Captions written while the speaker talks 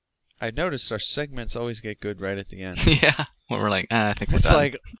I noticed our segments always get good right at the end. Yeah. When we're like, I think we're It's done.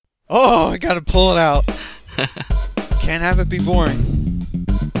 like, oh, I gotta pull it out. Can't have it be boring.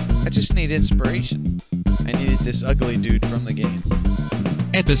 I just need inspiration. I needed this ugly dude from the game.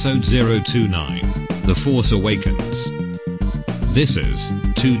 Episode 029, The Force Awakens. This is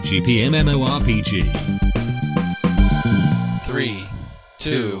 2GP MMORPG. 3,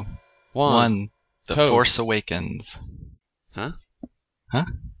 2, 1. 1. The Toast. Force Awakens. Huh? Huh?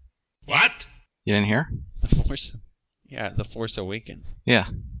 What? You didn't hear? The Force. Yeah, The Force Awakens. Yeah.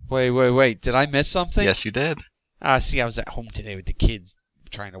 Wait. Did I miss something? Yes, you did. See, I was at home today with the kids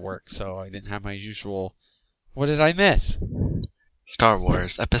trying to work, so I didn't have my usual... What did I miss? Star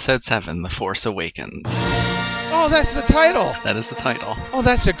Wars, Episode 7, The Force Awakens. Oh, that's the title! That is the title. Oh,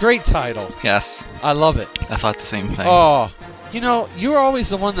 that's a great title. Yes, I love it. I thought the same thing. Oh, you know, you're always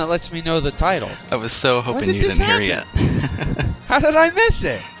the one that lets me know the titles. I was so hoping did you this didn't hear yet. How did I miss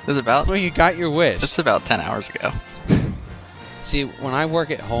it? It was about... Well, you got your wish. It's about 10 hours ago. See, when I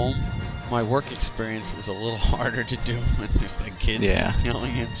work at home, my work experience is a little harder to do when there's like kids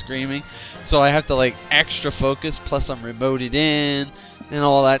yelling and screaming. So I have to like extra focus, plus I'm remoted in and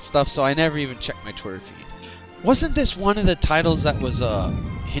all that stuff, so I never even check my Twitter feed. Wasn't this one of the titles that was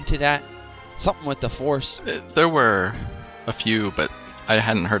hinted at? Something with the Force? There were a few, but I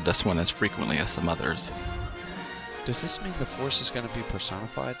hadn't heard this one as frequently as some others. Does this mean the Force is going to be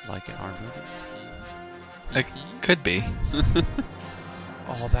personified like in our movie? It could be.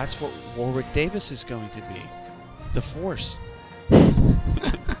 Oh, that's what Warwick Davis is going to be. The Force.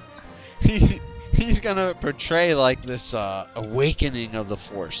 He's going to portray like this awakening of the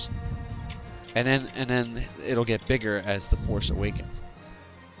Force. And then it'll get bigger as the Force awakens.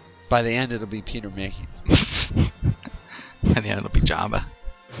 By the end, it'll be Peter Mayhew. By the end, it'll be Jabba.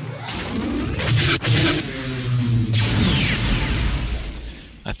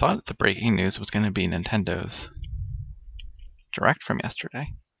 I thought the breaking news was going to be Nintendo's Direct from yesterday.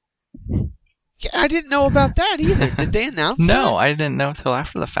 Yeah, I didn't know about that either. Did they announce that? No, I didn't know until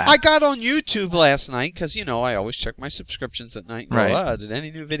after the fact. I got on YouTube last night because, you know, I always check my subscriptions at night. And Right. go, did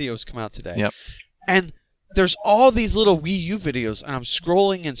any new videos come out today? Yep. And there's all these little Wii U videos, and I'm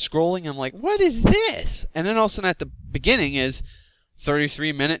scrolling and scrolling. I'm like, what is this? And then all of a sudden at the beginning is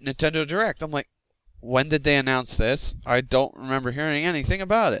 33-minute Nintendo Direct. I'm like, when did they announce this? I don't remember hearing anything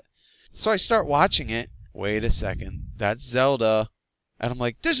about it. So I start watching it. Wait a second. That's Zelda. And I'm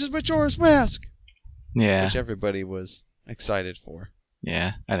like, this is Majora's Mask. Yeah. Which everybody was excited for.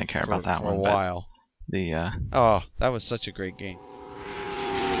 Yeah, I didn't care about that for one. a while. The Oh, that was such a great game.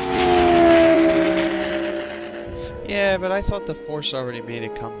 Yeah, but I thought the Force already made a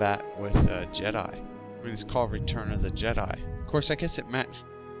comeback with Jedi. I mean, it's called Return of the Jedi. Of course, I guess it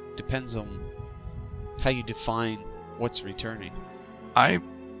depends on how you define what's returning.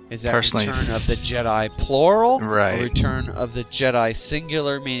 Is that personally... Return of the Jedi plural? Right. Or Return of the Jedi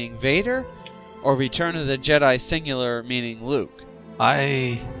singular meaning Vader? Or Return of the Jedi singular meaning Luke?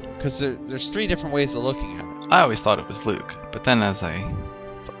 Because there's three different ways of looking at it. I always thought it was Luke, but then that's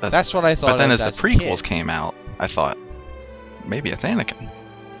what I thought. But then as a the prequels kid. came out, I thought maybe it's Anakin,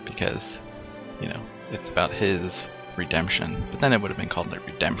 because you know it's about his redemption. But then it would have been called the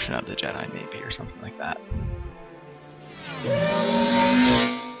Redemption of the Jedi, maybe, or something like that.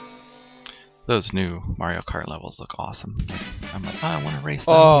 Those new Mario Kart levels look awesome. I'm like, I want to race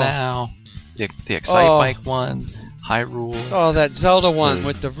them now. The Excite Bike one, Hyrule. Oh, that Zelda one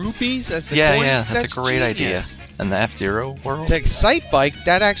with the rupees as the coins? Yeah, that's a great genius. idea. And the F-Zero world The Excite Bike,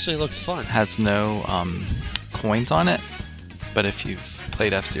 that actually looks fun. has no coins on it, but if you've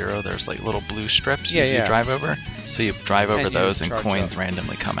played F-Zero, there's like little blue strips you drive over. So you drive over And you those and charge coins up.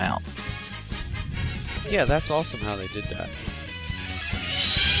 randomly come out. Yeah, that's awesome how they did that.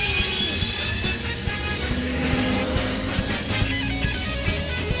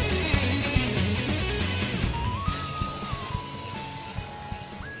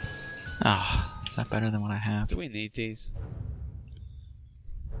 Ah, is that better than what I have? Do we need these?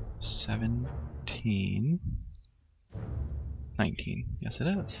 17, 19. Yes, it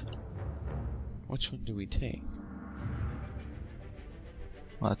is. Which one do we take?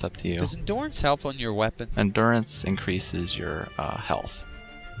 Well, that's up to you. Does endurance help on your weapon? Endurance increases your health.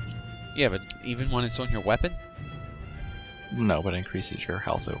 Yeah, but even when it's on your weapon? No, but it increases your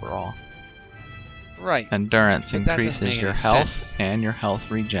health overall. Right. Endurance But that doesn't increases make your any health sense. and your health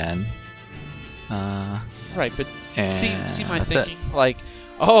regen. Right, but see my that's it. thinking? Like,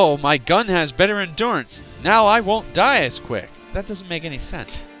 oh, my gun has better endurance. Now I won't die as quick. That doesn't make any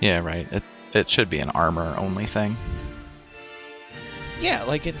sense. Yeah, right. It should be an armor only thing. Yeah,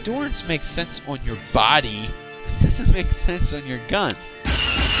 like endurance makes sense on your body. It doesn't make sense on your gun.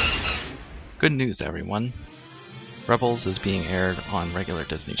 Good news, everyone. Rebels is being aired on regular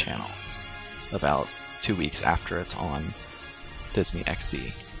Disney Channel about 2 weeks after it's on Disney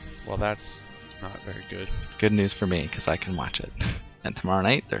XD. Well, that's not very good. Good news for me, because I can watch it. And tomorrow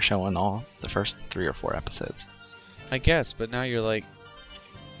night, they're showing all the first 3 or 4 episodes. I guess, but now you're like...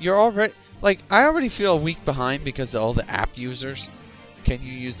 You're already... Like, I already feel a week behind because of all the app users. Can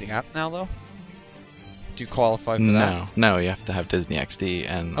you use the app now, though? Do you qualify for that? No, you have to have Disney XD,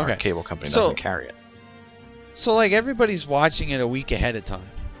 and our Okay. cable company So- doesn't carry it. So, like, everybody's watching it a week ahead of time.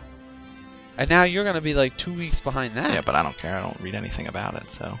 And now you're going to be, like, 2 weeks behind that. Yeah, but I don't care. I don't read anything about it,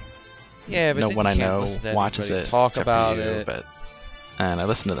 so... Yeah, but no then one you I can't know listen to watches anybody it. talk except about for you, it. And I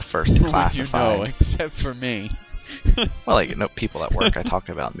listen to the first No one Classified. you know, except for me. Well, like, people at work, I talk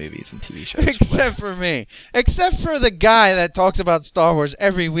about movies and TV shows. Except for me. Except for the guy that talks about Star Wars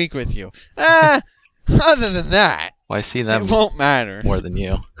every week with you. Other than that, Well, I see them it won't matter. more than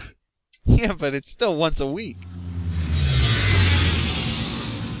you. Yeah, but it's still once a week.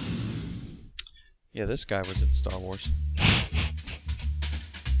 Yeah, this guy was in Star Wars.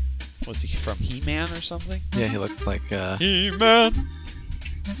 Was he from He-Man or something? Yeah, he looks like, He-Man!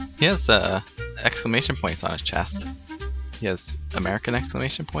 he has, exclamation points on his chest. He has American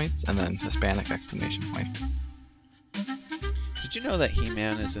exclamation points, and then Hispanic exclamation points. Did you know that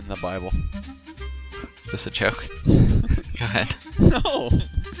He-Man is in the Bible? Is this a joke? Go ahead. No!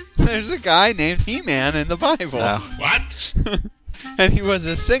 There's a guy named He-Man in the Bible. Oh. What? And he was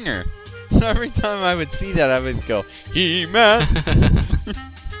a singer. So every time I would see that, I would go, He-Man!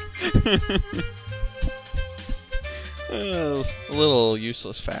 A little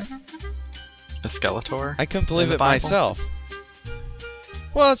useless fact. A Skeletor? I couldn't believe the it Bible? myself.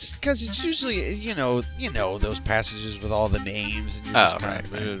 Well, it's because it's usually, you know those passages with all the names, and you're just kind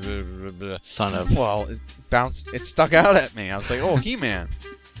of... right. blah, blah, blah, blah. Son of... Well, it stuck out at me. I was like, oh, He-Man.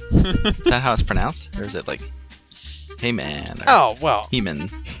 Is that how it's pronounced? Or is it like... Hey man, or Oh, well, He-Man?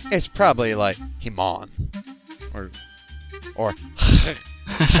 it's probably like He-Man. Or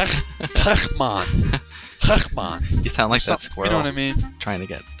Huckman. Huckman. You sound like that You squirrel know what I mean? trying to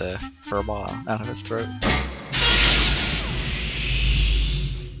get the fur ball out of his throat.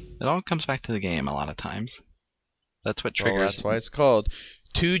 It all comes back to the game a lot of times. That's what triggers... Well, that's why it's called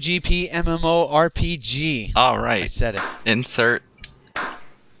 2GP MMORPG. All I right. said it. Insert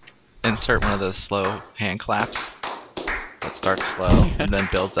one of those slow hand claps that starts slow and then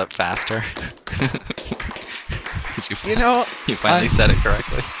builds up faster. You know, you finally said it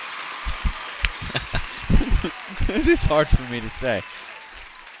correctly. it is hard for me to say.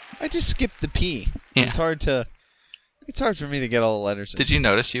 I just skipped the P. Yeah. It's hard for me to get all the letters in. Did you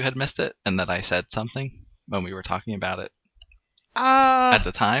notice you had missed it and that I said something when we were talking about it at at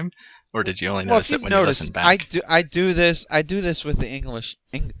the time? Or did you only well, notice if it you've when you noticed, listened back? I do this with the English.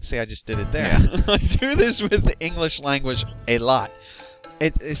 See, I just did it there. Yeah. I do this with the English language a lot.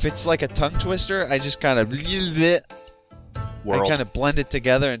 If it's like a tongue twister, I just kind of I kind of blend it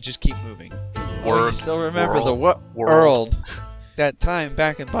together and just keep moving. Oh, you still remember the world that time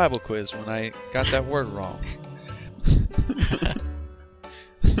back in Bible quiz when I got that word wrong.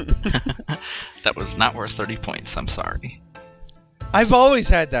 That was not worth 30 points. I'm sorry. I've always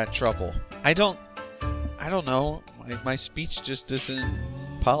had that trouble. I don't know. My speech just isn't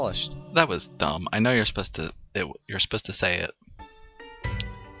polished. That was dumb. I know you're supposed to say it.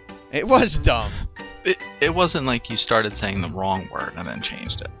 It was dumb. It wasn't like you started saying the wrong word and then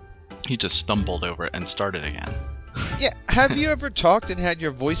changed it. You just stumbled over it and started again. Yeah. Have you ever talked and had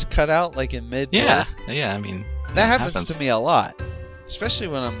your voice cut out like in mid? Yeah. I mean, That happens to me a lot, especially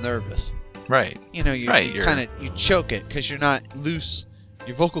when I'm nervous. Right. You know, you Right, kind of you choke it because you're not loose.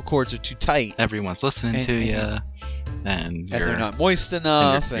 Your vocal cords are too tight, Everyone's listening to you, and they're not moist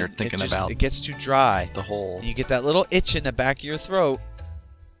enough, you're and thinking it about gets too dry. the whole. And you get that little itch in the back of your throat,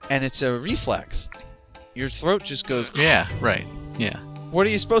 and it's a reflex. Your throat just goes. Yeah. Right. Yeah. What are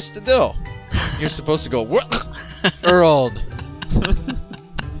you supposed to do? You're supposed to go Earled.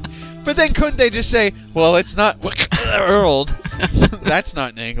 But then couldn't they just say, well, it's not Earled? That's not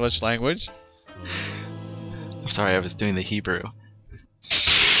in the English language. I'm sorry, I was doing the Hebrew.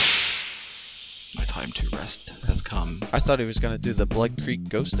 My time to rest has come. I thought he was going to do the Blood Creek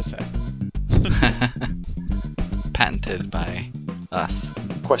ghost effect. Patented by us.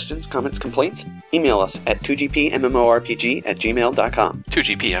 Questions, comments, complaints? Email us at 2gpmmorpg@gmail.com.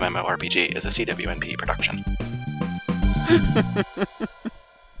 2GP MMORPG is a CWNP production.